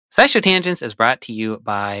SciShow Tangents is brought to you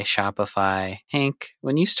by Shopify. Hank,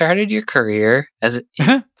 when you started your career as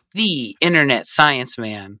the internet science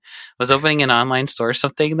man, was opening an online store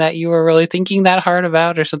something that you were really thinking that hard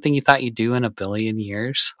about, or something you thought you'd do in a billion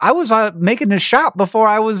years? I was making a shop before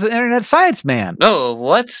I was the internet science man. Oh,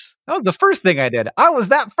 what? That was the first thing I did. I was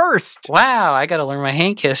that first. Wow, I got to learn my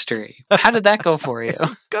Hank history. How did that go for you?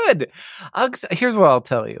 Good. Here's what I'll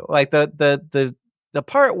tell you. Like the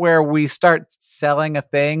part where we start selling a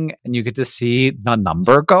thing and you get to see the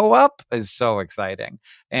number go up is so exciting.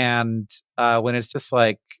 And when it's just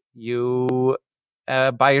like you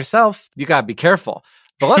by yourself, you got to be careful.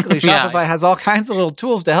 But luckily, Shopify has all kinds of little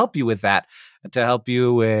tools to help you with that, to help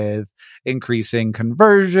you with increasing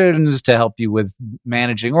conversions, to help you with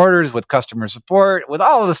managing orders, with customer support, with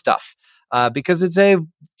all of the stuff. Because it's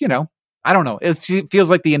I don't know. It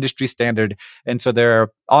feels like the industry standard. And so there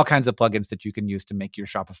are all kinds of plugins that you can use to make your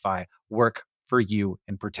Shopify work for you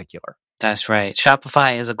in particular. That's right.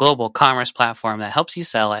 Shopify is a global commerce platform that helps you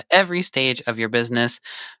sell at every stage of your business,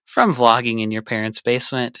 from vlogging in your parents'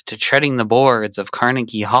 basement to treading the boards of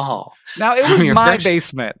Carnegie Hall. Now, it was my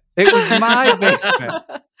basement. It was my basement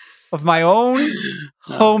of my own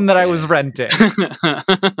home that I was renting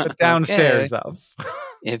the downstairs of.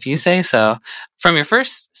 If you say so. From your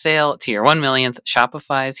first sale to your 1 millionth,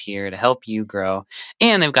 Shopify is here to help you grow.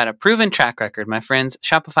 And they've got a proven track record, my friends.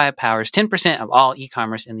 Shopify powers 10% of all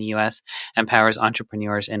e-commerce in the US and powers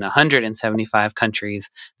entrepreneurs in 175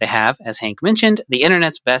 countries. They have, as Hank mentioned, the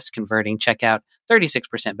internet's best converting checkout,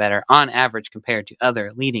 36% better on average compared to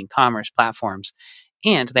other leading commerce platforms.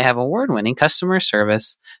 And they have award-winning customer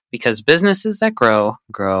service, because businesses that grow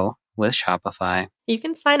with Shopify. You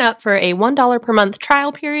can sign up for a $1 per month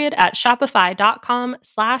trial period at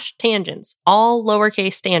shopify.com/tangents, all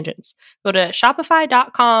lowercase tangents. Go to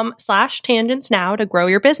shopify.com/tangents now to grow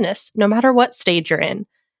your business, no matter what stage you're in.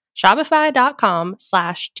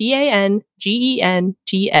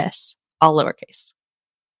 Shopify.com/TANGENTS, all lowercase.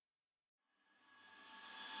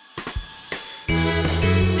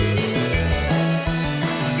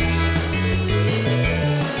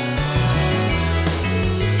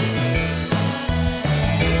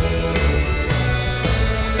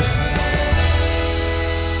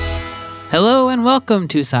 Hello and welcome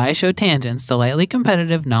to SciShow Tangents, the lightly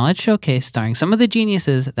competitive knowledge showcase starring some of the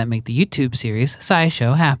geniuses that make the YouTube series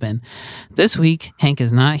SciShow happen. This week, Hank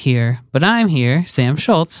is not here, but I'm here, Sam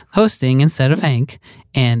Schultz, hosting instead of Hank,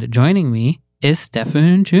 and joining me is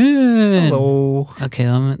Stefan Chin. Hello. Okay,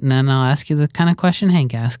 then I'll ask you the kind of question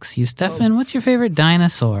Hank asks you. Stefan, what's your favorite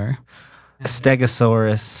dinosaur?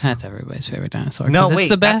 Stegosaurus. That's everybody's favorite dinosaur. No, it's wait,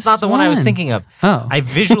 the best that's not the one I was thinking of. Oh. I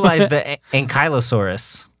visualized the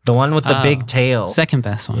Ankylosaurus. The one with the big tail. Second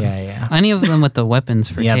best one. Yeah. Any of them with the weapons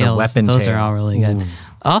for tails. The weapon those tail. are all really good.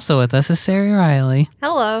 Also with us is Sari Riley.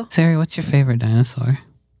 Hello. Sari, what's your favorite dinosaur?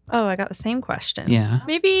 Oh, I got the same question. Yeah.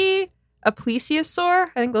 Maybe a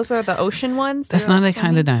plesiosaur? I think those are the ocean ones. That's not a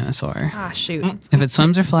kind of dinosaur. Ah, shoot. If it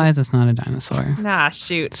swims or flies, it's not a dinosaur. Nah,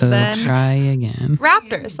 shoot. So then try again.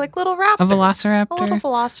 raptors, like little raptors. A velociraptor? A little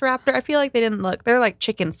velociraptor. I feel like they didn't look. They're like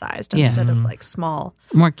chicken sized instead of like small.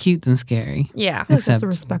 More cute than scary. Yeah. That's a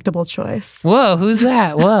respectable choice. Whoa, who's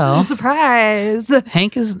that? Well, Surprise!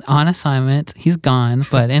 Hank is on assignment. He's gone,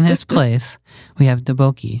 but in his place, we have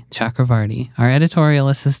Deboki Chakravarti, our editorial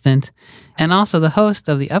assistant, and also the host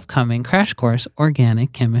of the upcoming Crash Course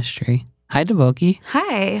Organic Chemistry. Hi, Deboki.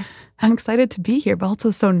 Hi. I'm excited to be here, but also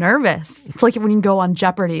so nervous. It's like when you go on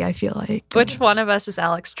Jeopardy, I feel like. Which one of us is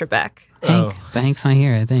Alex Trebek? Hank. But Hank's not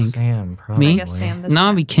here, I think. Sam, probably. Me? I guess Sam this No, I'll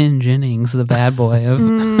time. be Ken Jennings, the bad boy of...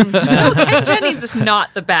 No, Ken Jennings is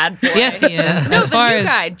not the bad boy. Yes, he is. No, As the far new as...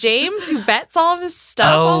 guy, James, who bets all of his stuff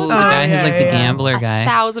all Oh, the the time. guy who's like the gambler guy.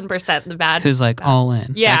 1,000% the bad Who's like all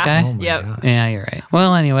in. Yeah. That guy? Oh my Yep. gosh. Yeah, you're right.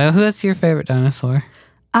 Well, anyway, what's your favorite dinosaur?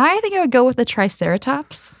 I think I would go with the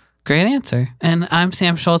Triceratops. Great answer. And I'm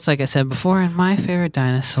Sam Schultz, like I said before, and my favorite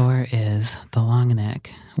dinosaur is the long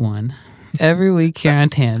neck one. Every week here on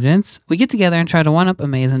Tangents, we get together and try to one-up,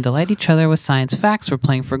 amaze, and delight each other with science facts. We're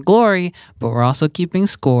playing for glory, but we're also keeping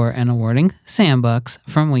score and awarding Sambucks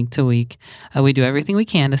from week to week. We do everything we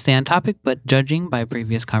can to stay on topic, but judging by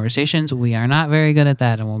previous conversations, we are not very good at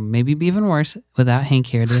that, and we'll maybe be even worse without Hank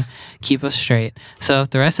here to keep us straight. So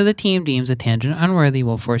if the rest of the team deems a tangent unworthy,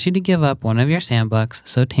 we'll force you to give up one of your Sambucks,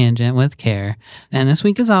 so tangent with care. And this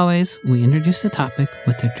week, as always, we introduce the topic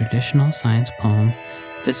with the traditional science poem.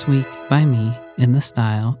 This week, by me, in the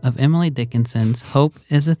style of Emily Dickinson's Hope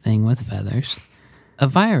is a Thing with Feathers. A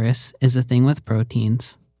virus is a thing with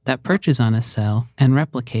proteins that perches on a cell and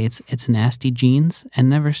replicates its nasty genes and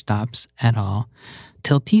never stops at all.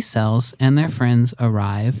 till T cells and their friends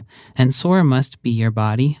arrive, and sore must be your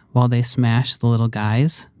body while they smash the little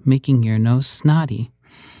guys, making your nose snotty.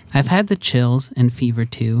 I've had the chills and fever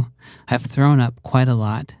too. I've thrown up quite a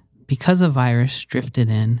lot because a virus drifted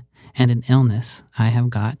in and an illness I have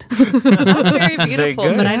got. That's very beautiful,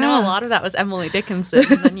 good. but I know a lot of that was Emily Dickinson,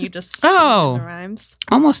 and then you just Oh. the rhymes.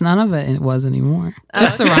 Almost none of it was anymore.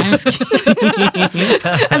 Just the rhyme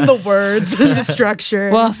scheme. And the words and the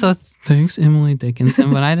structure. Well, so thanks, Emily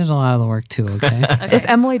Dickinson, but I did a lot of the work too, okay? If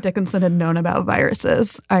Emily Dickinson had known about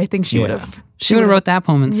viruses, I think she would have. She would have wrote that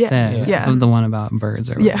poem instead Yeah. of the one about birds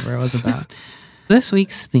or whatever it was about. This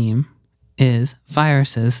week's theme is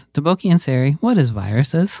viruses. Deboki and Sari, what is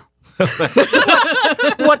viruses?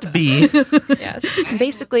 What be? Yes.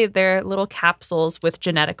 Basically, they're little capsules with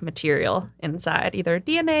genetic material inside, either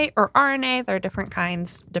DNA or RNA. There are different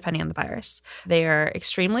kinds depending on the virus. They are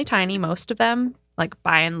extremely tiny. Most of them, like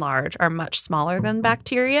by and large, are much smaller than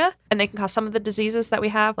bacteria. And they can cause some of the diseases that we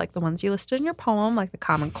have, like the ones you listed in your poem, like the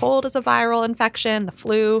common cold is a viral infection, the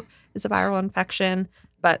flu is a viral infection.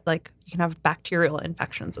 But like you can have bacterial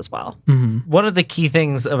infections as well. Mm-hmm. One of the key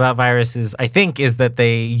things about viruses, I think, is that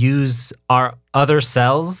they use our other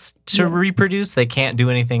cells to reproduce. They can't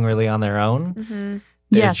do anything really on their own. Mm-hmm.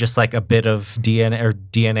 They're Yes. just like a bit of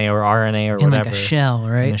DNA or RNA or In whatever. like a shell,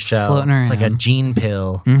 right? In a shell. Floating around. It's like a gene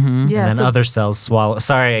pill. Mm-hmm. Yeah, And then so- other cells swallow.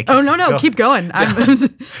 Sorry. I Oh, no, keep going.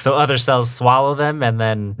 So other cells swallow them, and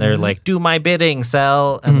then they're like, "Do my bidding,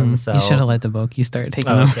 cell." And then the cell. You should have let Deboki start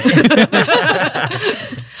taking Oh, them. okay.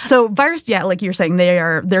 So virus, like you're saying,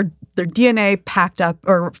 they're DNA packed up,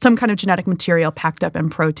 or some kind of genetic material packed up in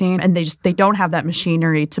protein, and they don't have that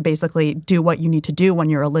machinery to basically do what you need to do when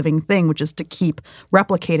you're a living thing, which is to keep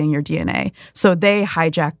replicating your DNA. So they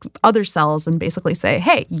hijack other cells and basically say,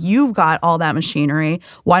 "Hey, you've got all that machinery.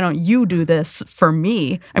 Why don't you do this for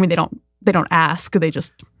me?" I mean, they don't ask, they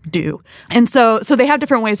just do. And so they have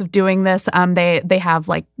different ways of doing this. They have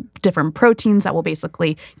like different proteins that will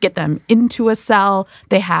basically get them into a cell.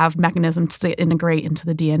 They have mechanisms to integrate into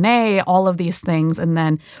the DNA, all of these things. And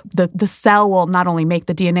then the cell will not only make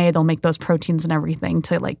the DNA, they'll make those proteins and everything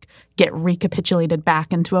to like get recapitulated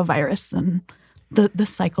back into a virus. And the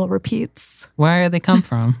cycle repeats. Where they come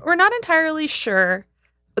from? We're not entirely sure.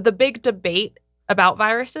 The big debate about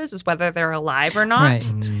viruses is whether they're alive or not.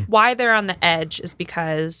 Right. Why they're on the edge is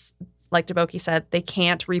because, like Deboki said, they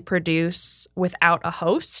can't reproduce without a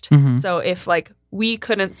host. Mhm. So if like we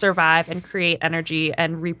couldn't survive and create energy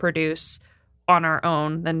and reproduce on our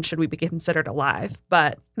own, then should we be considered alive?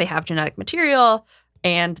 But they have genetic material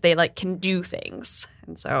and they like can do things.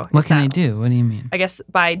 And so What is can they that- do? What do you mean? I guess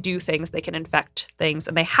by do things, they can infect things,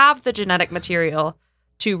 and they have the genetic material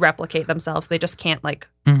to replicate themselves. They just can't like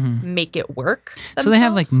Mm-hmm. make it work. So they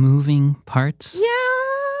have like themselves. moving parts?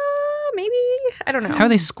 Yeah, maybe. I don't know. How are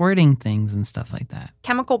they squirting things and stuff like that?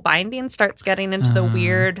 Chemical binding starts getting into the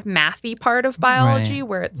weird mathy part of biology Right.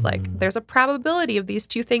 where it's like there's a probability of these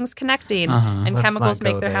two things connecting, Uh-huh. and Let's chemicals not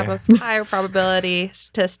go make there have there. a higher probability,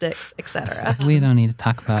 statistics, etc. We don't need to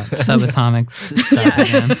talk about subatomic stuff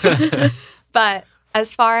again. But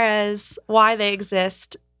as far as why they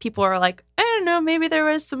exist, people are like, I don't know, maybe there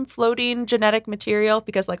was some floating genetic material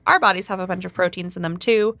because like our bodies have a bunch of proteins in them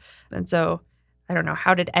too. And so I don't know,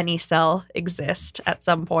 how did any cell exist at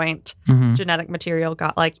some point? Mhm. Genetic material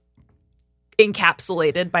got like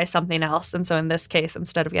encapsulated by something else. And so in this case,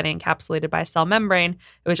 instead of getting encapsulated by a cell membrane,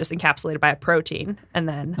 it was just encapsulated by a protein and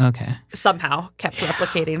then Okay. somehow kept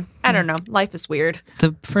replicating. I don't know. Life is weird.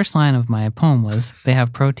 The first line of my poem was, they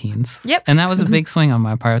have proteins. Yep. And that was a big swing on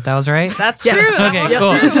my part. That was right? That's Yes. true. That Okay,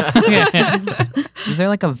 one's cool. Okay. Is there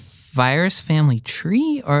like a virus family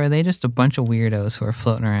tree, or are they just a bunch of weirdos who are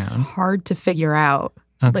floating It's around? hard to figure out.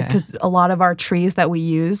 Okay. Because a lot of our trees that we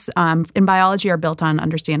use in biology are built on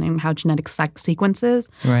understanding how genetic sequences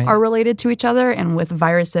Right. are related to each other. And with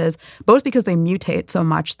viruses, both because they mutate so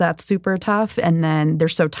much, that's super tough. And then they're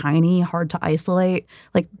so tiny, hard to isolate.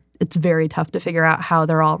 Like, it's very tough to figure out how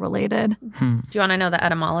they're all related. Hmm. Do you want to know the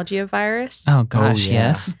etymology of virus? Oh, gosh, yeah.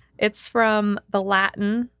 yes. It's from the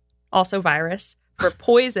Latin, also virus, for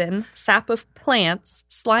poison, sap of plants,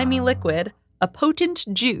 slimy liquid, a potent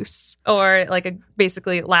juice, or like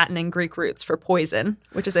basically Latin and Greek roots for poison,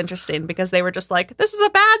 which is interesting because they were just like, this is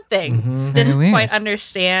a bad thing. Mhm. Very Didn't weird. quite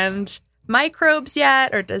understand microbes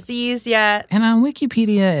yet or disease yet. And on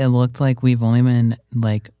Wikipedia, it looked like we've only been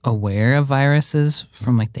like aware of viruses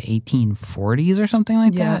from like the 1840s or something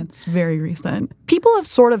like Yeah, that. it's very recent. People have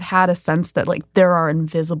sort of had a sense that like there are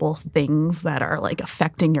invisible things that are like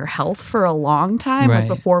affecting your health for a long time, Right. like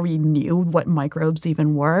before we knew what microbes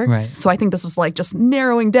even were. Right. So I think this was like just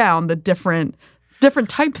narrowing down the different different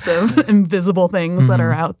types of invisible things that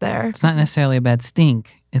are out there. It's not necessarily a bad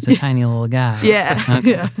stink. It's a tiny little guy. Yeah.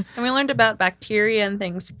 Okay. Yeah. And we learned about bacteria and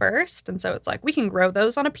things first. And so it's like we can grow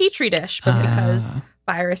those on a petri dish, but because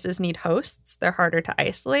viruses need hosts, they're harder to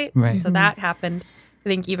isolate. Right. So that happened, I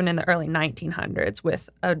think, even in the early 1900s with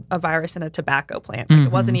a virus in a tobacco plant. Like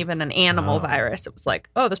it wasn't even an animal virus. It was like,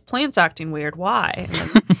 oh, this plant's acting weird. Why? And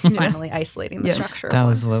then finally isolating the structure. That of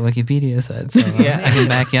was what Wikipedia said. So I can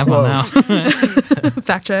back you up Whoa. on that.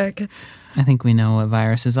 Fact check. I think we know what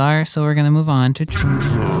viruses are, so we're going to move on to true.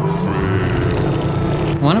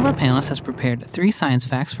 One of our panelists has prepared 3 science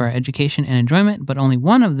facts for our education and enjoyment, but only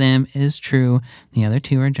one of them is true. The other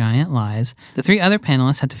 2 are giant lies. The 3 other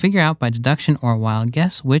panelists had to figure out by deduction or wild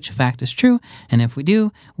guess which fact is true, and if we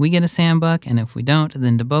do, we get a Sambuck, and if we don't,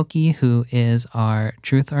 then Deboki, who is our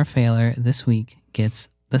truth or failer this week, gets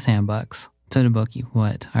the Sambucks. So Deboki,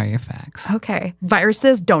 what are your facts? Okay.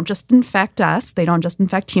 Viruses don't just infect us. They don't just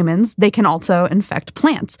infect humans. They can also infect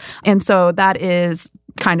plants. And so that is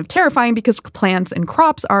kind of terrifying because plants and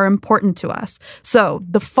crops are important to us. So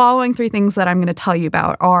the following 3 things that I'm going to tell you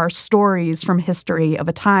about are stories from history of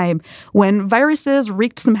a time when viruses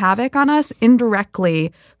wreaked some havoc on us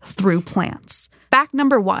indirectly through plants. Fact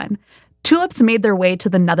number 1. Tulips made their way to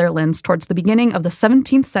the Netherlands towards the beginning of the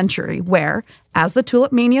 17th century, where, as the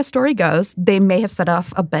tulip mania story goes, they may have set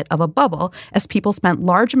off a bit of a bubble as people spent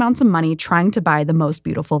large amounts of money trying to buy the most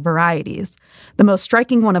beautiful varieties. The most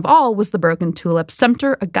striking one of all was the broken tulip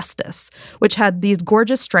Semper Augustus, which had these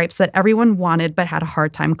gorgeous stripes that everyone wanted but had a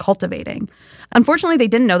hard time cultivating. Unfortunately, they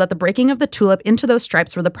didn't know that the breaking of the tulip into those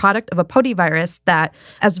stripes were the product of a potyvirus that,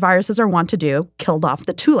 as viruses are wont to do, killed off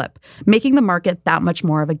the tulip, making the market that much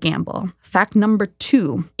more of a gamble. Fact number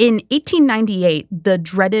 2. In 1898, the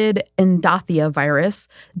dreaded Endothia virus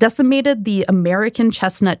decimated the American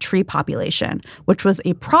chestnut tree population, which was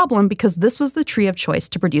a problem because this was the tree of choice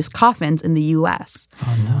to produce coffins in the U.S.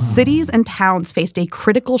 Oh, no. Cities and towns faced a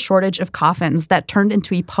critical shortage of coffins that turned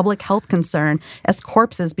into a public health concern as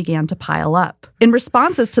corpses began to pile up. In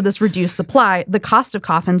responses to this reduced supply, the cost of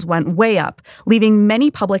coffins went way up, leaving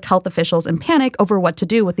many public health officials in panic over what to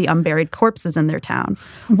do with the unburied corpses in their town.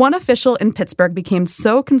 One official in Pittsburgh became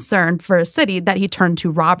so concerned for a city that he turned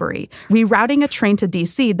to robbery, rerouting a train to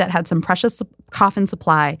D.C. that had some precious coffin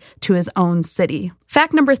supply to his own city.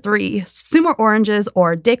 Fact number 3, Sumo oranges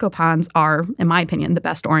or decopans are, in my opinion, the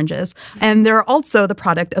best oranges, and they're also the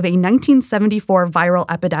product of a 1974 viral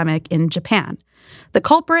epidemic in Japan. The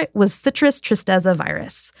culprit was Citrus tristeza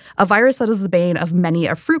virus, a virus that is the bane of many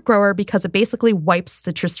a fruit grower because it basically wipes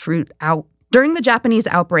citrus fruit out. During the Japanese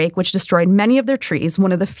outbreak, which destroyed many of their trees,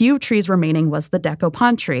 one of the few trees remaining was the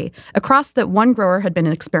decopan tree, a cross that one grower had been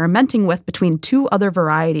experimenting with between 2 other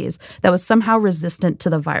varieties that was somehow resistant to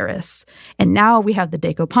the virus. And now we have the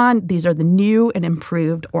decopan. These are the new and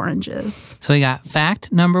improved oranges. So we got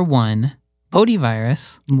fact number 1.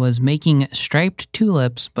 Potyvirus was making striped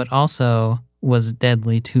tulips, but also was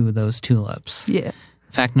deadly to those tulips. Yeah.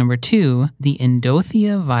 Fact number 2, the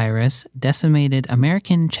Endothia virus decimated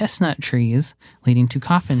American chestnut trees, leading to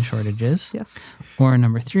coffin shortages. Yes. Or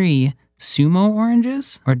number 3, Sumo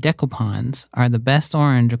oranges or decopans are the best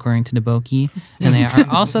orange according to Deboki, and they are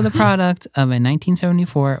also the product of a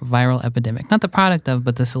 1974 viral epidemic. Not the product of,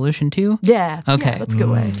 but the solution to. Yeah. Okay. Yeah, that's a good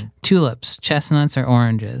way. Tulips, chestnuts, or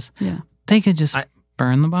oranges. Yeah. They could just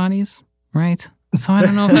burn the bodies, right? So I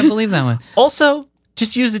don't know if I believe that one. Also,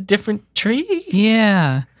 just use a different tree.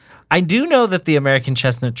 Yeah. I do know that the American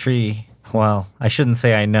chestnut tree, well, I shouldn't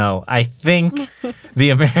say I know. I think the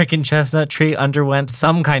American chestnut tree underwent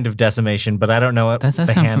some kind of decimation, but I don't know That does the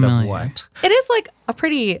sound hand familiar. of what. It is like a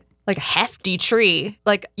pretty hefty tree.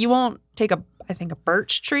 Like you won't take I think a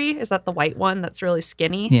birch tree. Is that the white one that's really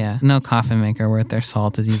skinny? Yeah. No coffin maker worth their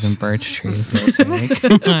salt is using birch trees. Those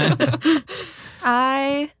sake.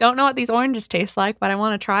 I don't know what these oranges taste like, but I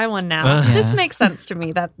want to try one now. Yeah. This makes sense to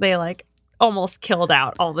me that they almost killed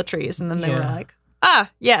out all the trees and then they were Yeah. like,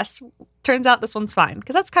 yes, turns out this one's fine.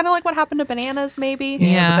 Because that's kind of like what happened to bananas, maybe.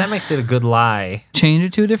 Yeah. But that makes it a good lie. Change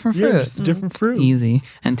it to a different fruit. Just a different fruit. Easy.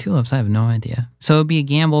 And tulips, I have no idea. So it would be a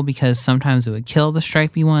gamble because sometimes it would kill the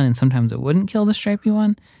stripy one and sometimes it wouldn't kill the stripy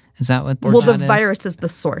one. Is that what Well, the that is? virus is the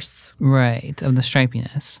source. Right, of the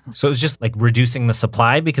stripiness. So it was just like reducing the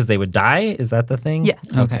supply because they would die? Is that the thing?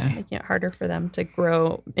 Yes. Okay. Making it harder for them to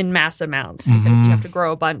grow in mass amounts because you have to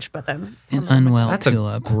grow a bunch, but then some An of them would- unwell That's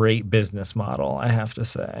tulip. a great business model, I have to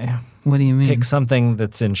say. What do you mean? Pick something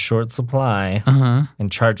that's in short supply Uh-huh.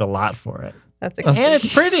 and charge a lot for it. That's And exciting.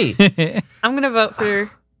 it's pretty. I'm going to vote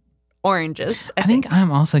for oranges. I think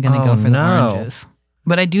I'm also going to Oh, go for the no. oranges.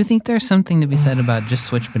 But I do think there's something to be said about just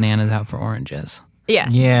switch bananas out for oranges.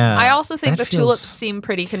 Yes. Yeah, I also think that the feels- tulips seem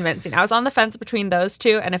pretty convincing. I was on the fence between those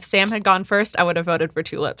two, and if Sam had gone first, I would have voted for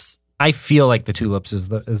tulips. I feel like the tulips is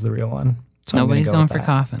the real one. So I'm gonna Nobody's go going with for that.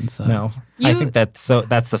 coffins. So. No, I You- think that's the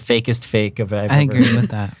fakest fake of ever. I agree with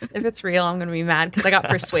that. If it's real, I'm going to be mad because I got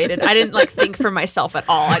persuaded. I didn't think for myself at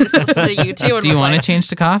all. I just listened to you two and Do you was want to like, change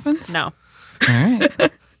to coffins? no. All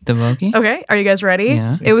right. Devoki? Okay, are you guys ready?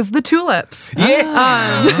 Yeah. It was the tulips.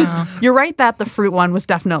 Yeah. You're right that the fruit one was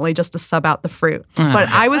definitely just to sub out the fruit. But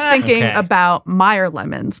I was thinking Okay. about Meyer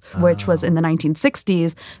lemons, which was in the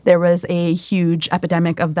 1960s. There was a huge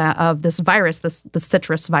epidemic of this virus, the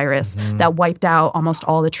citrus virus, that wiped out almost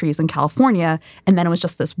all the trees in California. And then it was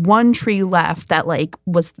just this one tree left that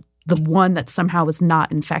was the one that somehow was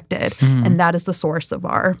not infected. And that is the source of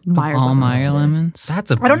our Meyer All lemons. Meyer today. lemons?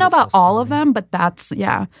 That's a. I don't know about beautiful all of story. them, but that's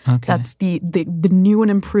Okay. that's the new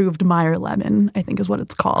and improved Meyer lemon, I think is what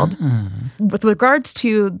it's called. With regards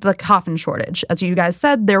to the coffin shortage, as you guys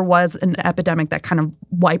said, there was an epidemic that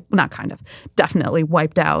definitely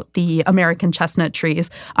wiped out the American chestnut trees,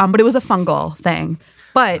 but it was a fungal thing.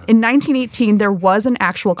 But in 1918, there was an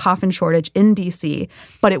actual coffin shortage in D.C.,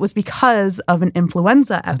 but it was because of an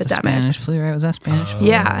influenza The epidemic. Spanish flu, right? Was that Spanish flu?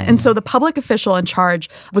 Yeah. And so the public official in charge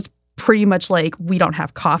was pretty much like, we don't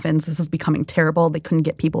have coffins. This is becoming terrible. They couldn't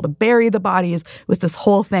get people to bury the bodies. It was this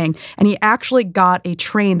whole thing. And he actually got a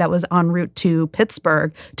train that was en route to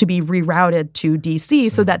Pittsburgh to be rerouted to D.C.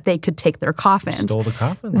 so that they could take their coffins. Stole the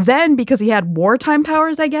coffins. Then, because he had wartime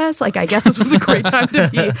powers, I guess this was a great time to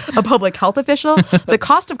be a public health official. The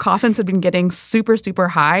cost of coffins had been getting super, super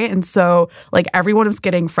high. And so, everyone was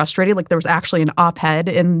getting frustrated. There was actually an op-ed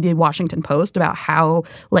in the Washington Post about how,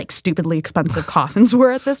 stupidly expensive coffins were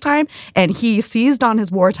at this time. And he seized on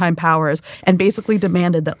his wartime powers and basically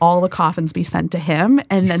demanded that all the coffins be sent to him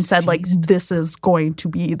and then said, this is going to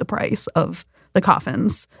be the price of the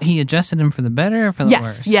coffins. He adjusted them for the better or for the Yes,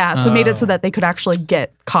 worse? yeah. So made it so that they could actually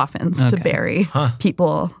get coffins to Okay. bury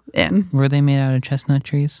people in. Were they made out of chestnut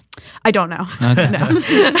trees? I don't know. Okay.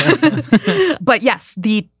 No. But yes,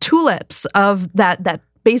 the tulips of that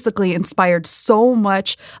basically inspired so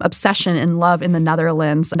much obsession and love in the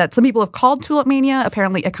Netherlands that some people have called tulip mania.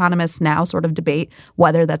 Apparently, economists now sort of debate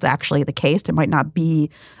whether that's actually the case. It might not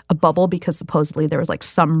be a bubble because supposedly there was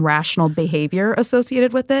some rational behavior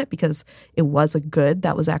associated with it because it was a good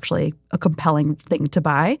that was actually a compelling thing to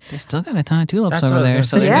buy. They still got a ton of tulips That's what I over was there, gonna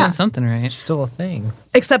so say. they're Yeah. doing something right. Still a thing.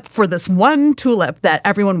 Except for this one tulip that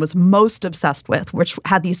everyone was most obsessed with, which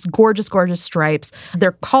had these gorgeous, gorgeous stripes.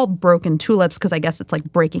 They're called broken tulips because I guess it's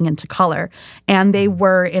breaking into color. And they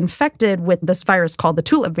were infected with this virus called the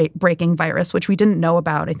tulip breaking virus, which we didn't know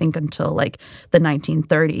about, I think, until the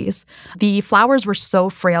 1930s. The flowers were so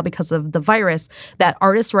frail because of the virus that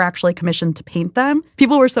artists were actually commissioned to paint them.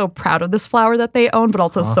 People were so proud of this flower that they owned, but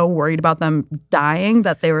also so worried about them dying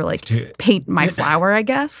that they were paint my flower, I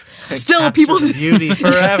guess. Still, people Captures beauty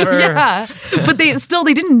forever. yeah, but they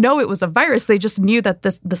didn't know it was a virus. They just knew that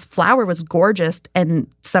this flower was gorgeous and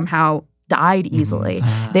somehow died easily.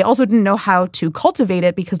 They also didn't know how to cultivate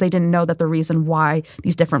it because they didn't know that the reason why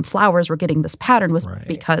these different flowers were getting this pattern was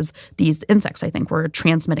because these insects, I think, were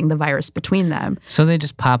transmitting the virus between them. So they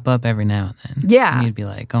just pop up every now and then. Yeah. And you'd be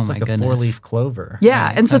like, oh It's my like a goodness. 4-leaf clover. Yeah,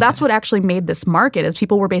 Right, and so okay. that's what actually made this market is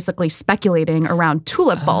people were basically speculating around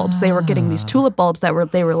tulip bulbs. They were getting these tulip bulbs that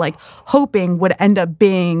they were hoping would end up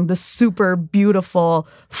being the super beautiful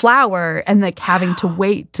flower and having to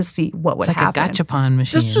wait to see what would It's like happen. a gachapon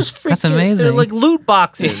machine. This just freaking. That's amazing. They're like loot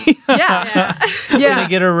boxes. Yeah. You're Yeah. gonna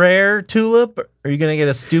get a rare tulip, or are you gonna get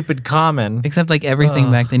a stupid common? Except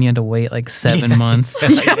everything back then, you had to wait 7 months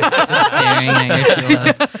just staring at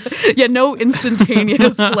your tulip. Yeah, no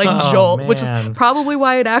instantaneous jolt, which is man. probably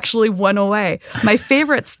why it actually went away. My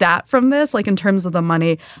favorite stat from this, in terms of the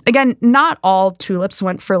money, again, not all tulips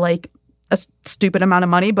went for a stupid amount of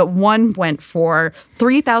money, but one went for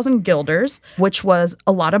 3,000 guilders, which was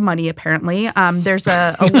a lot of money, apparently. There's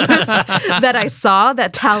a list that I saw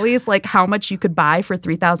that tallies how much you could buy for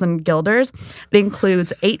 3,000 guilders. It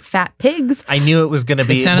includes 8 fat pigs. I knew it was gonna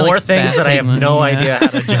be sounded more like things fat that I have pig no money, idea how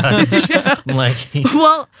to judge.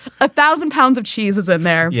 Well, 1,000 pounds of cheese is in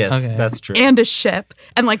there. Yes, Okay. that's true. And a ship.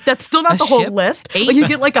 And that's still not A the whole ship? list. 8 you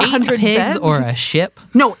get 100 8 pigs beds. or a ship?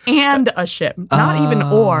 No, and a ship. Not even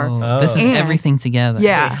or. This is And. everything together.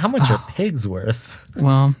 Yeah. Wait, how much are pigs worth?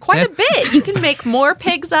 Well, Quite a bit. You can make more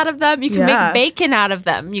pigs out of them. You can Yeah. make bacon out of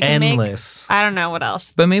them. You can Endless. make I don't know what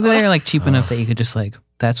else. but maybe they're cheap enough that you could just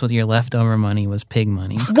that's what your leftover money was, pig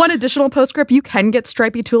money. One additional postscript, you can get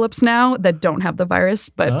stripy tulips now that don't have the virus,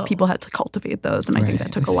 but Oh. people had to cultivate those. And I think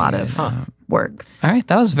that took a lot of work. All right,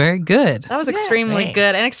 that was very good. That was extremely thanks.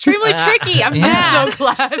 good and extremely tricky. I'm Yeah. mad. So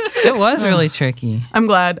glad. It was really tricky. I'm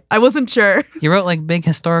glad. I wasn't sure. You wrote like big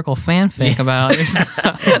historical fanfic about all your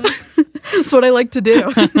stuff. That's what I like to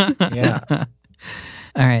do. Yeah.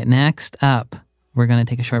 All right, next up, we're going to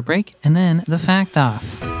take a short break and then the fact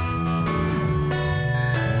off.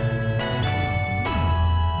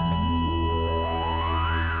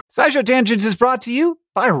 SciShow Tangents is brought to you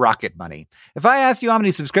by Rocket Money. If I asked you how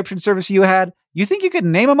many subscription services you had, you think you could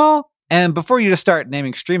name them all? And before you just start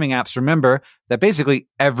naming streaming apps, remember that basically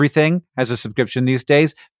everything has a subscription these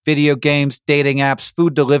days. Video games, dating apps,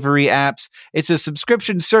 food delivery apps. It's a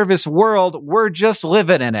subscription service world. We're just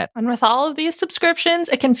living in it. And with all of these subscriptions,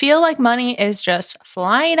 it can feel like money is just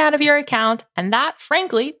flying out of your account, and that,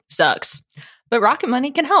 frankly, sucks. But Rocket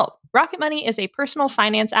Money can help. Rocket Money is a personal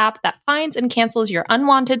finance app that finds and cancels your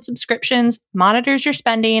unwanted subscriptions, monitors your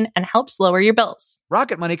spending, and helps lower your bills.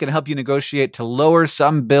 Rocket Money can help you negotiate to lower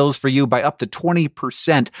some bills for you by up to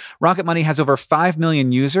 20%. Rocket Money has over 5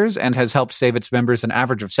 million users and has helped save its members an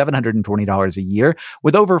average of $720 a year,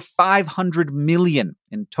 with over 500 million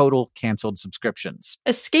in total canceled subscriptions.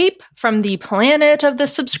 Escape from the planet of the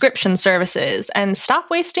subscription services and stop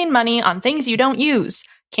wasting money on things you don't use.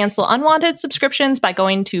 Cancel unwanted subscriptions by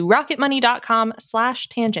going to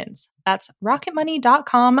rocketmoney.com/tangents. That's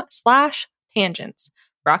rocketmoney.com/tangents.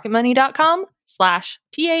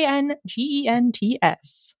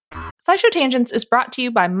 rocketmoney.com/tangents. SciShow Tangents is brought to you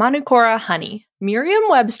by Manukora Honey.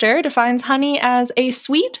 Merriam-Webster defines honey as a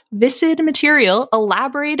sweet, viscid material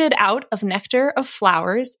elaborated out of nectar of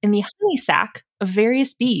flowers in the honey sac of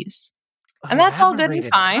various bees. And that's all good and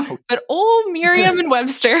Elaborated fine, out. but old Merriam and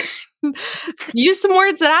Webster used some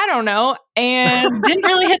words that I don't know and didn't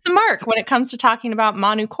really hit the mark when it comes to talking about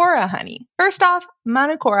Manukora honey. First off,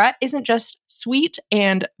 Manukora isn't just sweet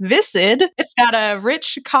and viscid. It's got a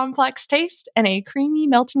rich, complex taste and a creamy,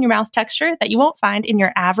 melt-in-your-mouth texture that you won't find in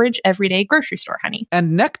your average, everyday grocery store honey.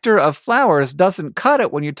 And nectar of flowers doesn't cut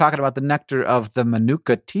it when you're talking about the nectar of the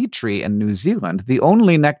Manuka tea tree in New Zealand, the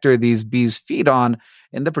only nectar these bees feed on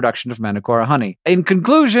in the production of Manukora honey. In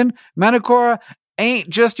conclusion, Manukora ain't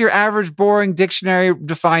just your average boring dictionary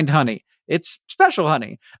defined honey. It's special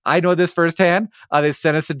honey. I know this firsthand. They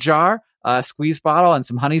sent us a jar, a squeeze bottle, and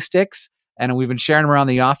some honey sticks, and we've been sharing them around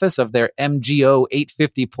the office of their MGO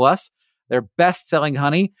 850 Plus, their best-selling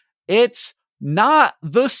honey. It's not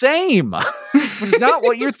the same. It's not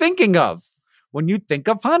what you're thinking of when you think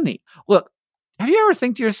of honey. Look, have you ever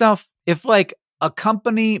think to yourself, if like a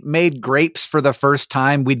company made grapes for the first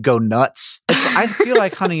time, we'd go nuts? I feel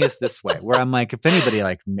like honey is this way, where I'm like, if anybody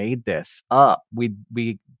like made this up, we'd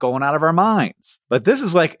be going out of our minds. But this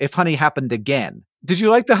is like if honey happened again. Did you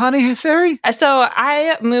like the honey, Sari? So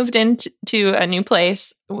I moved into a new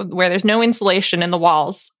place where there's no insulation in the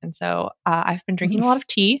walls. And so I've been drinking a lot of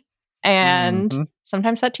tea. And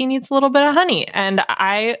sometimes that tea needs a little bit of honey. And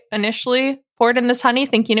I initially poured in this honey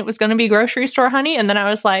thinking it was going to be grocery store honey. And then I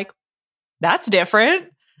was like, that's different.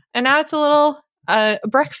 And now it's a little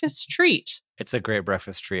breakfast treat. It's a great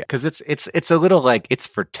breakfast treat because it's a little like it's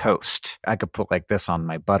for toast. I could put like this on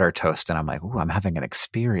my butter toast and I'm like, ooh, I'm having an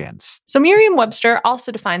experience. So Merriam-Webster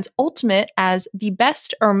also defines ultimate as the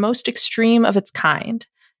best or most extreme of its kind.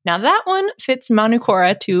 Now that one fits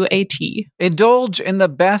Manukora to a T. Indulge in the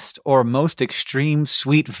best or most extreme,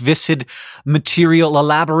 sweet, viscid material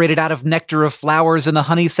elaborated out of nectar of flowers in the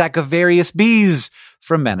honey sac of various bees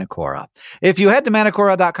from Manukora. If you head to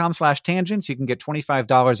manukora.com/tangents, you can get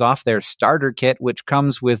 $25 off their starter kit, which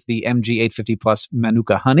comes with the MG 850 Plus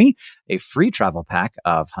Manuka honey, a free travel pack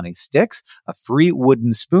of honey sticks, a free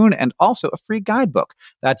wooden spoon, and also a free guidebook.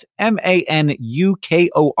 That's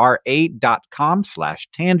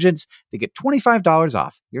manukora.com/tangents to get $25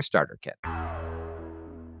 off your starter kit.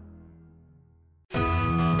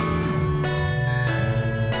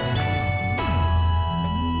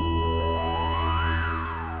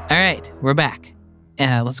 All right, we're back.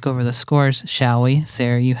 Let's go over the scores, shall we?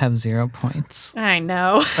 Sarah, you have 0 points. I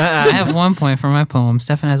know. I have 1 point for my poem.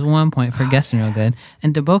 Stefan has 1 point for guessing real good.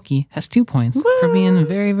 And Deboki has 2 points for being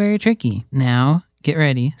very, very tricky. Now, get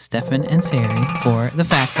ready, Stefan and Sari, for the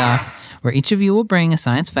fact off, where each of you will bring a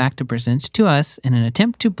science fact to present to us in an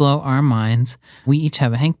attempt to blow our minds. We each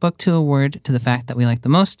have a Hank book to award to the fact that we like the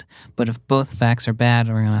most, but if both facts are bad,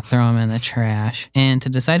 we're going to throw them in the trash. And to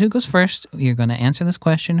decide who goes first, you're going to answer this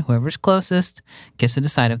question. Whoever's closest gets to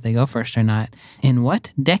decide if they go first or not. In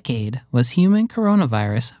what decade was human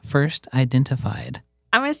coronavirus first identified?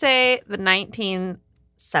 I'm going to say the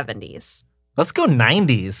 1970s. Let's go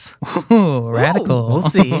 90s. Ooh, radical. We'll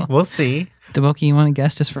see. We'll see. Deboki, you want to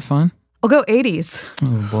guess just for fun? I'll go 80s.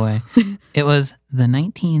 Oh boy. It was the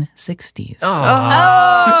 1960s.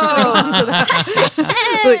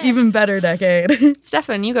 The even better decade.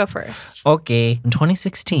 Stefan, you go first. Okay. In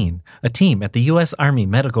 2016, a team at the U.S. Army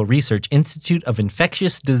Medical Research Institute of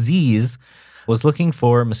Infectious Disease was looking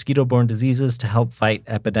for mosquito-borne diseases to help fight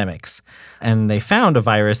epidemics. And they found a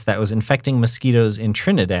virus that was infecting mosquitoes in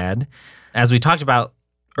Trinidad. As we talked about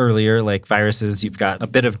earlier, like viruses, you've got a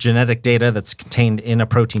bit of genetic data that's contained in a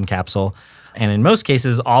protein capsule. And in most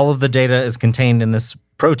cases, all of the data is contained in this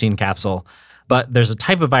protein capsule. But there's a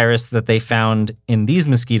type of virus that they found in these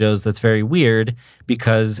mosquitoes that's very weird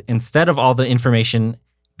because instead of all the information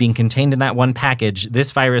being contained in that one package,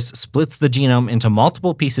 this virus splits the genome into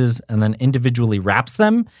multiple pieces and then individually wraps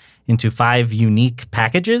them into 5 unique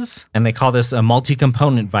packages. And they call this a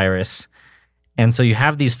multi-component virus. And so you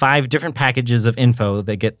have these 5 different packages of info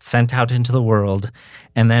that get sent out into the world.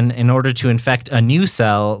 And then in order to infect a new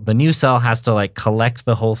cell, the new cell has to like collect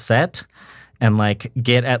the whole set and like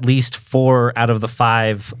get at least 4 out of the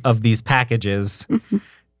 5 of these packages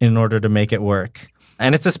in order to make it work.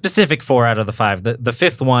 And it's a specific 4 out of the 5. The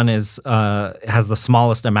 5th one is has the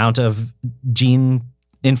smallest amount of gene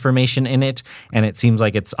information in it, and it seems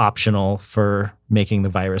like it's optional for making the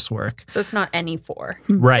virus work. So it's not any 4.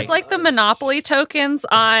 Right. It's like the Monopoly tokens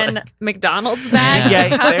on McDonald's bags.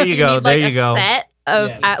 Yeah, there you go, Need, there like, you go. A set of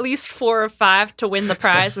Yes. at least 4 or 5 to win the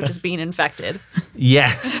prize, which is being infected.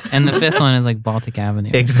 Yes. And the 5th one is like Baltic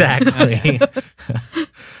Avenue. Exactly.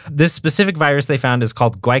 This specific virus they found is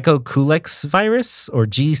called Guaico-Culex virus, or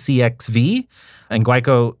GCXV. And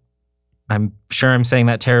Guaico, I'm sure I'm saying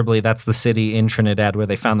that terribly. That's the city in Trinidad where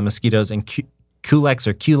they found the mosquitoes. And Culex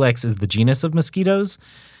is the genus of mosquitoes.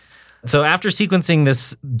 So after sequencing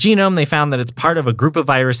this genome, they found that it's part of a group of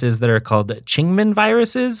viruses that are called Qingmin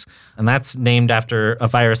viruses. And that's named after a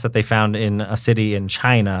virus that they found in a city in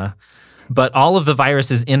China. But all of the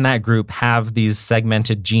viruses in that group have these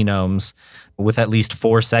segmented genomes with at least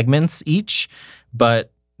 4 segments each.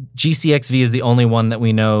 But GCXV is the only one that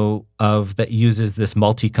we know of that uses this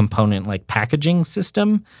multi-component like packaging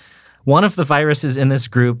system. One of the viruses in this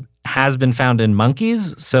group has been found in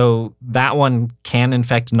monkeys, so that one can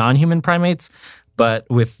infect non-human primates. But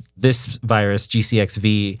with this virus,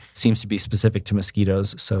 GCXV seems to be specific to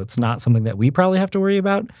mosquitoes, so it's not something that we probably have to worry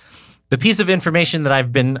about. The piece of information that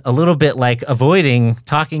I've been a little bit like avoiding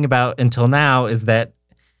talking about until now is that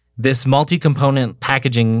this multi-component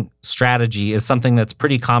packaging strategy is something that's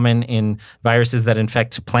pretty common in viruses that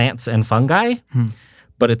infect plants and fungi,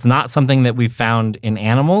 but it's not something that we've found in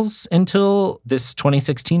animals until this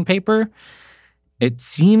 2016 paper. It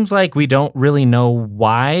seems like we don't really know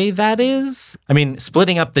why that is. I mean,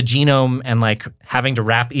 splitting up the genome and like having to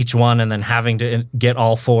wrap each one and then having to get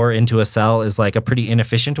all 4 into a cell is like a pretty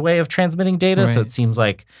inefficient way of transmitting data. Right. So it seems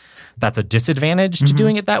like that's a disadvantage to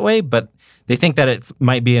doing it that way. But they think that it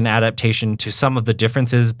might be an adaptation to some of the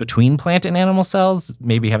differences between plant and animal cells,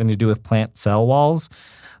 maybe having to do with plant cell walls.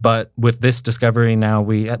 But with this discovery now,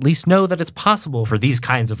 we at least know that it's possible for these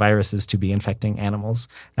kinds of viruses to be infecting animals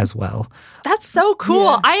as well. That's so cool.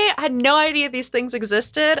 Yeah. I had no idea these things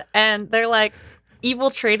existed, and they're like evil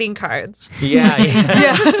trading cards. Yeah.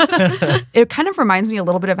 It kind of reminds me a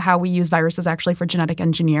little bit of how we use viruses actually for genetic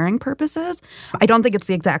engineering purposes. I don't think it's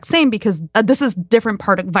the exact same because this is different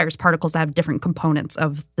virus particles that have different components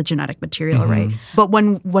of the genetic material, right? But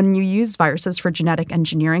when you use viruses for genetic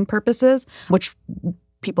engineering purposes, which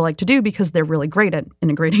people like to do because they're really great at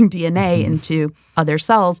integrating DNA into other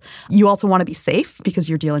cells. You also want to be safe because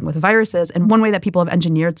you're dealing with viruses. And one way that people have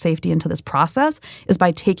engineered safety into this process is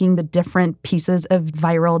by taking the different pieces of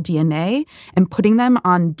viral DNA and putting them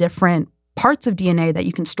on different parts of DNA that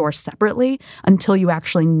you can store separately until you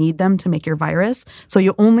actually need them to make your virus. So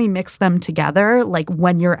you only mix them together like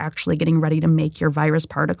when you're actually getting ready to make your virus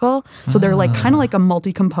particle. So they're like kind of like a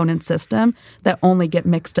multi-component system that only get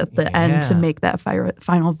mixed at the end to make that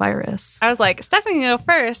final virus. I was like, Stefan can go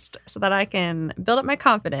first so that I can build up my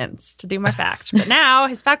confidence to do my fact. But now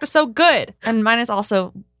his fact was so good. And mine is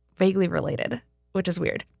also vaguely related, which is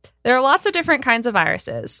weird. There are lots of different kinds of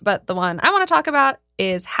viruses, but the one I want to talk about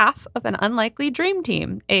is half of an unlikely dream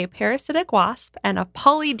team, a parasitic wasp and a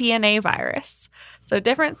polydNA virus. So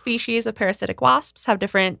different species of parasitic wasps have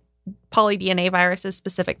different polydNA viruses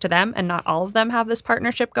specific to them, and not all of them have this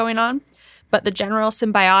partnership going on. But the general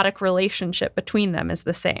symbiotic relationship between them is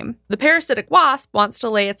the same. The parasitic wasp wants to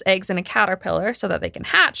lay its eggs in a caterpillar so that they can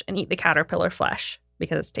hatch and eat the caterpillar flesh,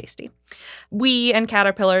 because it's tasty. We and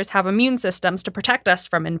caterpillars have immune systems to protect us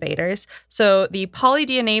from invaders, so the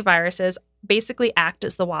polydNA viruses basically act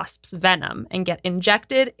as the wasp's venom and get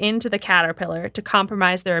injected into the caterpillar to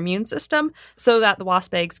compromise their immune system so that the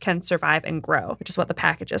wasp eggs can survive and grow, which is what the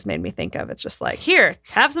packages made me think of. It's just like, here,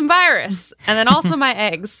 have some virus, and then also my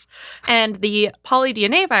eggs. And the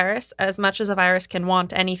poly-DNA virus, as much as a virus can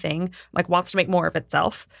want anything, like wants to make more of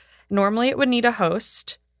itself, normally it would need a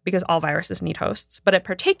host, because all viruses need hosts, but it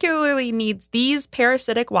particularly needs these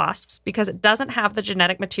parasitic wasps because it doesn't have the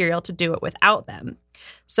genetic material to do it without them.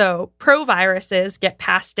 So proviruses get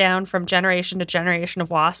passed down from generation to generation of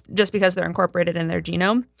wasp just because they're incorporated in their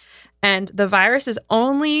genome. And the virus is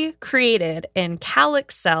only created in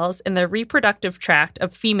calyx cells in the reproductive tract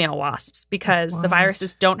of female wasps because the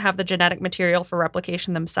viruses don't have the genetic material for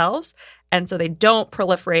replication themselves. And so they don't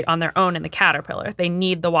proliferate on their own in the caterpillar. They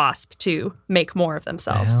need the wasp to make more of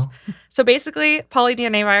themselves. So basically,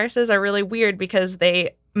 poly-DNA viruses are really weird because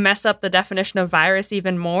they mess up the definition of virus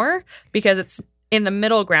even more because it's in the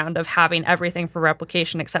middle ground of having everything for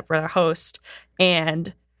replication except for the host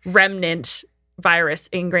and remnant virus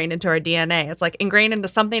ingrained into our DNA. It's like ingrained into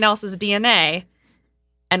something else's DNA.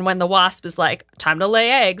 And when the wasp is like, time to lay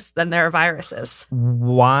eggs, then there are viruses.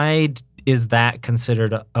 Why is that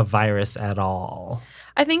considered a virus at all?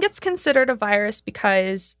 I think it's considered a virus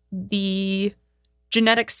because the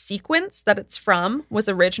genetic sequence that it's from was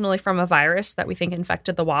originally from a virus that we think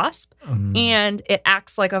infected the wasp. And it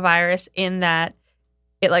acts like a virus in that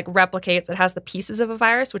it like replicates. It has the pieces of a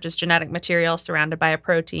virus, which is genetic material surrounded by a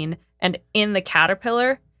protein. And in the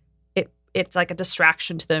caterpillar, it's like a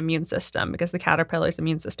distraction to the immune system because the caterpillar's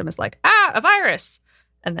immune system is like, a virus.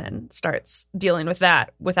 And then starts dealing with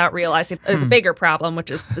that without realizing there's a bigger problem,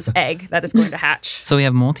 which is this egg that is going to hatch. So we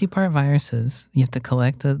have multi-part viruses. You have to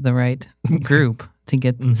collect the right group to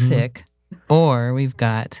get sick. Or we've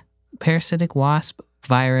got parasitic wasp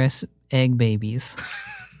virus egg babies.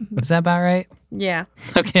 Is that about right? Yeah.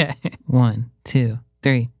 Okay. 1, 2,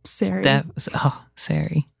 3. Sari.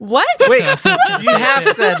 Sari. What? Wait, you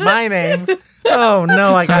have said my name. Oh,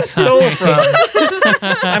 no, I got stole from.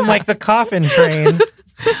 I'm like the coffin train.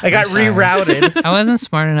 I got rerouted. I wasn't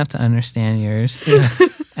smart enough to understand yours.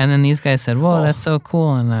 And then these guys said, whoa, that's so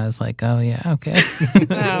cool. And I was like, oh, yeah, okay.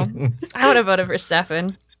 Wow. I would have voted for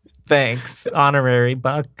Stefan. Thanks, honorary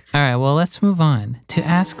buck. All right, well, let's move on to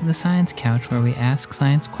Ask the Science Couch, where we ask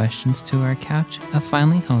science questions to our couch of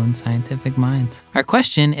finely honed scientific minds. Our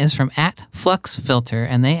question is from @FluxFilter,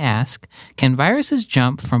 and they ask, can viruses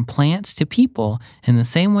jump from plants to people in the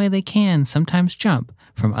same way they can sometimes jump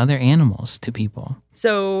from other animals to people?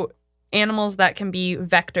 So animals that can be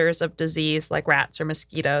vectors of disease, like rats or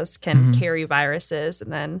mosquitoes, can carry viruses,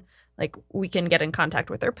 and then like we can get in contact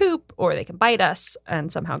with their poop, or they can bite us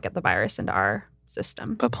and somehow get the virus into our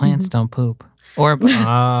system. But plants don't poop. Or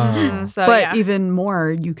So, But even more,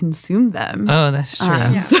 you consume them. Oh, that's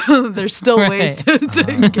true. So there's still ways to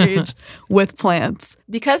engage with plants.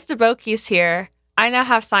 Because Deboki's here, I now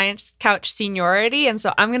have Science Couch seniority, and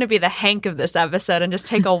so I'm going to be the Hank of this episode and just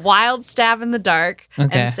take a wild stab in the dark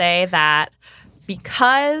and say that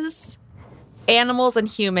because animals and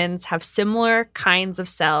humans have similar kinds of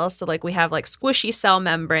cells, so like we have like squishy cell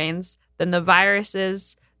membranes, then the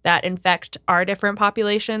viruses that infect our different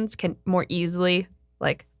populations can more easily,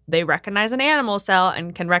 like they recognize an animal cell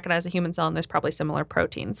and can recognize a human cell, and there's probably similar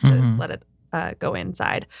proteins to let it go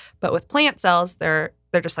inside. But with plant cells, they're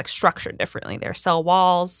just like structured differently. They're cell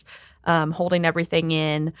walls holding everything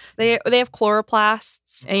in. They have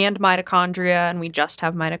chloroplasts and mitochondria, and we just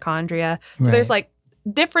have mitochondria. So there's like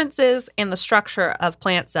differences in the structure of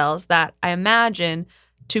plant cells that I imagine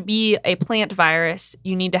to be a plant virus,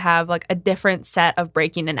 you need to have like a different set of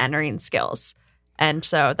breaking and entering skills. And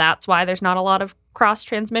so that's why there's not a lot of cross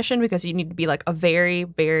transmission, because you need to be like a very,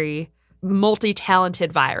 very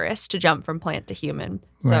multi-talented virus to jump from plant to human.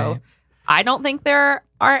 So I don't think there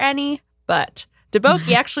are any, but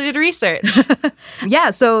Deboki actually did research. Yeah,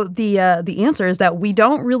 so the answer is that we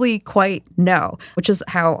don't really quite know, which is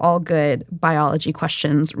how all good biology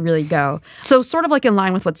questions really go. So sort of like in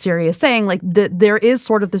line with what Sari is saying, like there is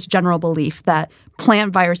sort of this general belief that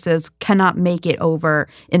plant viruses cannot make it over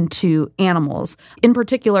into animals, in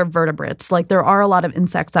particular vertebrates. Like there are a lot of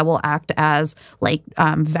insects that will act as like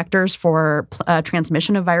vectors for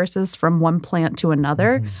transmission of viruses from one plant to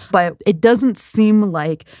another. But it doesn't seem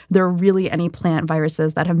like there are really any plant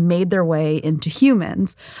viruses that have made their way into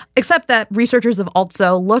humans, except that researchers have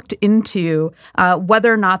also looked into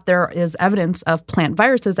whether or not there is evidence of plant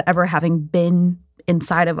viruses ever having been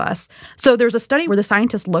inside of us. So there's a study where the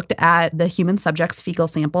scientists looked at the human subjects' fecal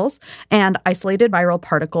samples and isolated viral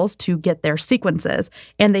particles to get their sequences.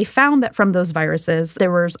 And they found that from those viruses,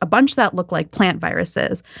 there was a bunch that looked like plant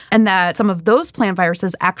viruses, and that some of those plant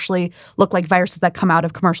viruses actually look like viruses that come out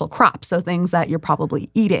of commercial crops, so things that you're probably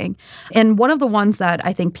eating. And one of the ones that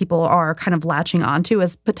I think people are kind of latching onto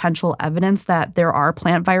as potential evidence that there are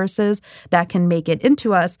plant viruses that can make it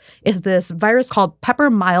into us is this virus called pepper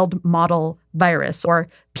mild mottle virus, or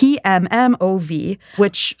PMMOV,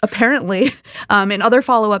 which apparently in other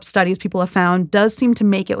follow-up studies people have found does seem to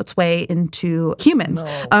make its way into humans.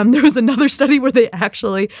 No. There was another study where they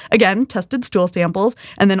actually, again, tested stool samples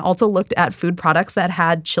and then also looked at food products that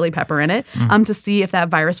had chili pepper in it to see if that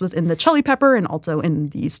virus was in the chili pepper and also in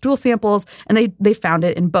the stool samples. And they found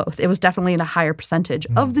it in both. It was definitely in a higher percentage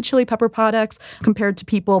of the chili pepper products compared to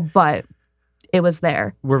people, but it was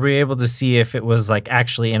there. Were we able to see if it was like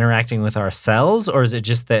actually interacting with our cells, or is it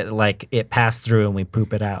just that like it passed through and we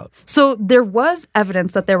poop it out? So there was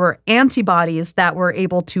evidence that there were antibodies that were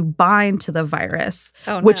able to bind to the virus,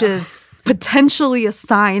 which is potentially a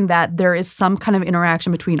sign that there is some kind of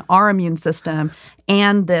interaction between our immune system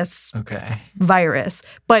and this virus.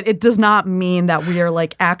 But it does not mean that we are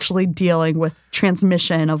like actually dealing with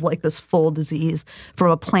transmission of like this full disease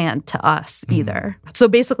from a plant to us either. So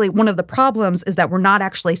basically one of the problems is that we're not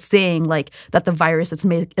actually seeing like that the virus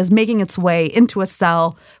is making its way into a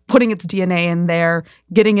cell, putting its DNA in there,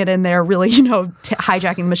 getting it in there, really,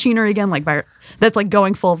 hijacking the machinery again, like that's like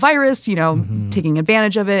going full virus, taking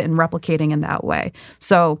advantage of it and replicating in that way.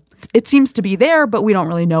 So it seems to be there, but we don't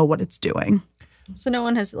really know what it's doing. So no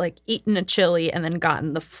one has like eaten a chili and then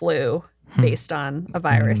gotten the flu based on a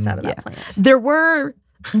virus out of that plant. There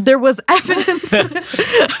was evidence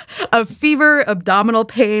of fever, abdominal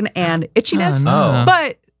pain, and itchiness,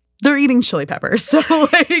 but they're eating chili peppers. So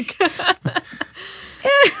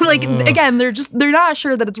again, they're not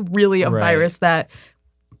sure that it's really a virus that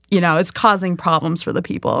is causing problems for the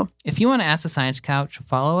people. If you want to ask the Science Couch,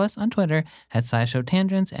 follow us on Twitter at SciShow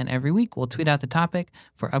Tangents, and every week we'll tweet out the topic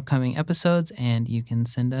for upcoming episodes, and you can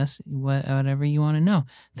send us whatever you want to know.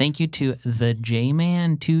 Thank you to the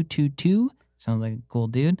J-Man222, sounds like a cool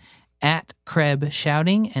dude, at Kreb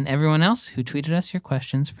Shouting, and everyone else who tweeted us your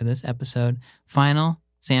questions for this episode. Final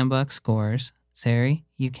Sambuck scores. Sari,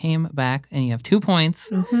 you came back and you have 2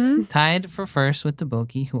 points, tied for first with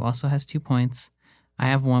Deboki, who also has 2 points. I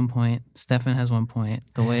have 1 point. Stefan has 1 point,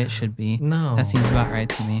 the way it should be. No. That seems about right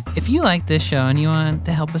to me. If you like this show and you want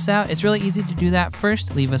to help us out, it's really easy to do that.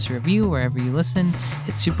 First, leave us a review wherever you listen.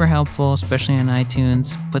 It's super helpful, especially on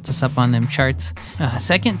iTunes. Puts us up on them charts.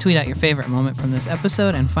 Second, tweet out your favorite moment from this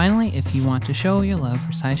episode. And finally, if you want to show your love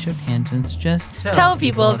for SciShow Tangents, just tell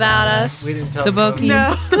people about us. We didn't tell Deboki.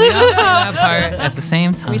 No. We all say that part at the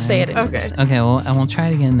same time. We say it in Okay. Okay, well, and we'll try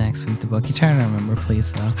it again next week, Deboki. Try to remember,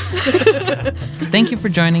 please, though. Thank you for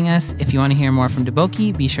joining us. If you want to hear more from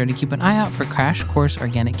Deboki, be sure to keep an eye out for Crash Course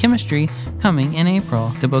Organic Chemistry coming in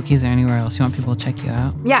April. Deboki, is there anywhere else you want people to check you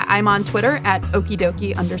out? Yeah, I'm on Twitter at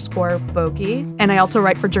okidoki_boki. And I also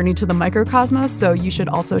write for Journey to the Microcosmos, so you should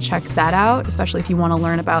also check that out, especially if you want to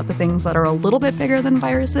learn about the things that are a little bit bigger than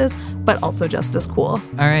viruses, but also just as cool.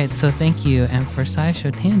 All right, so thank you. And for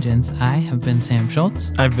SciShow Tangents, I have been Sam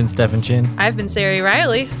Schultz. I've been Stefan Chin. I've been Sari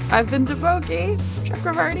Riley. I've been Deboki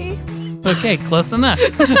Chakravarty. Okay, close enough.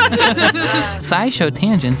 SciShow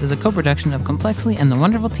Tangents is a co-production of Complexly and the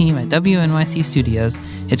wonderful team at WNYC Studios.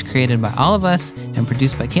 It's created by all of us and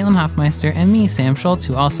produced by Caitlin Hoffmeister and me, Sam Schultz,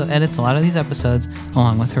 who also edits a lot of these episodes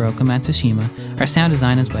along with Hiroka Matsushima. Our sound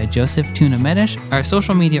design is by Joseph Tuna Medish. Our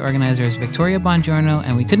social media organizer is Victoria Bongiorno,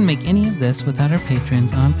 and we couldn't make any of this without our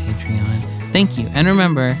patrons on Patreon. Thank you. And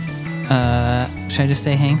remember, should I just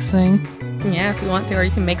say Hank's thing? Yeah, if you want to, or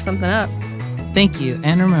you can make something up. Thank you,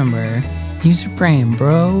 and remember, use your brain,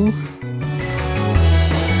 bro.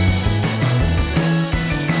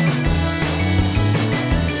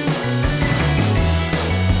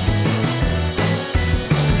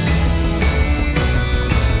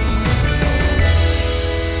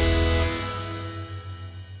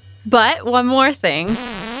 But one more thing.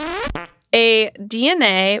 A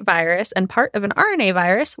DNA virus and part of an RNA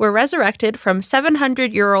virus were resurrected from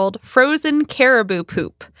 700-year-old frozen caribou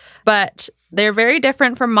poop. But they're very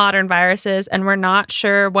different from modern viruses, and we're not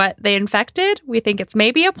sure what they infected. We think it's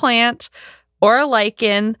maybe a plant or a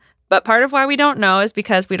lichen, but part of why we don't know is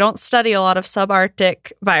because we don't study a lot of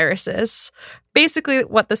subarctic viruses. Basically,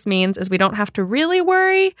 what this means is we don't have to really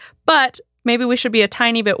worry, but maybe we should be a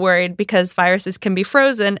tiny bit worried because viruses can be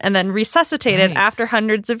frozen and then resuscitated after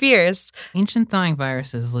hundreds of years. Ancient thawing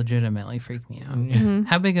viruses legitimately freak me out. Mm-hmm.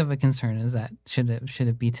 How big of a concern is that? Should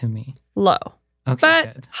it be to me? Low. Okay,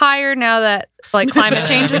 but good. higher now that like climate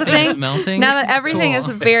change is a Everything thing. melting. Now that everything Cool. is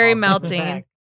very It's all melting. back.